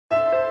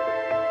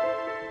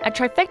At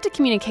Trifecta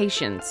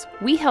Communications,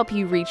 we help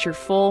you reach your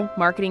full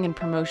marketing and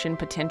promotion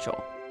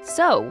potential.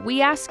 So,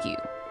 we ask you,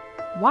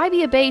 why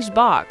be a beige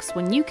box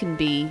when you can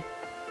be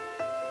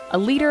a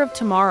leader of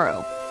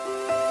tomorrow?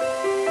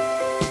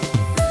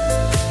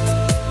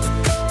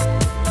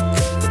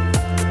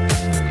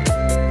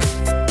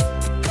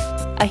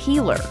 A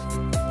healer.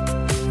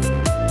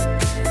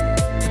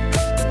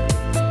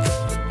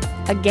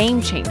 A game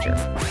changer.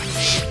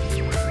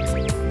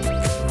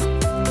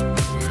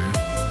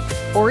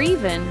 Or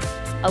even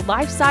a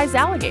life-size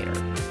alligator.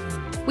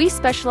 We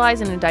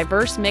specialize in a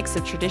diverse mix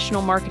of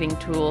traditional marketing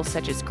tools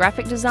such as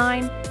graphic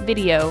design,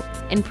 video,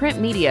 and print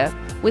media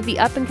with the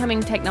up-and-coming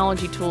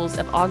technology tools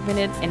of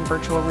augmented and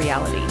virtual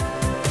reality.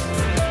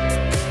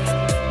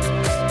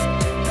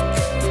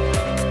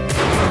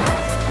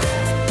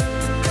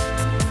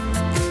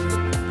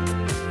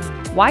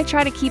 Why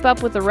try to keep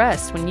up with the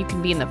rest when you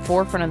can be in the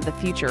forefront of the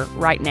future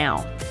right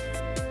now?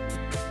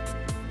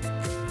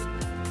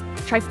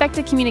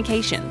 Trifecta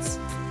Communications.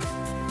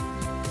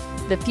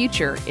 The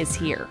future is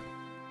here.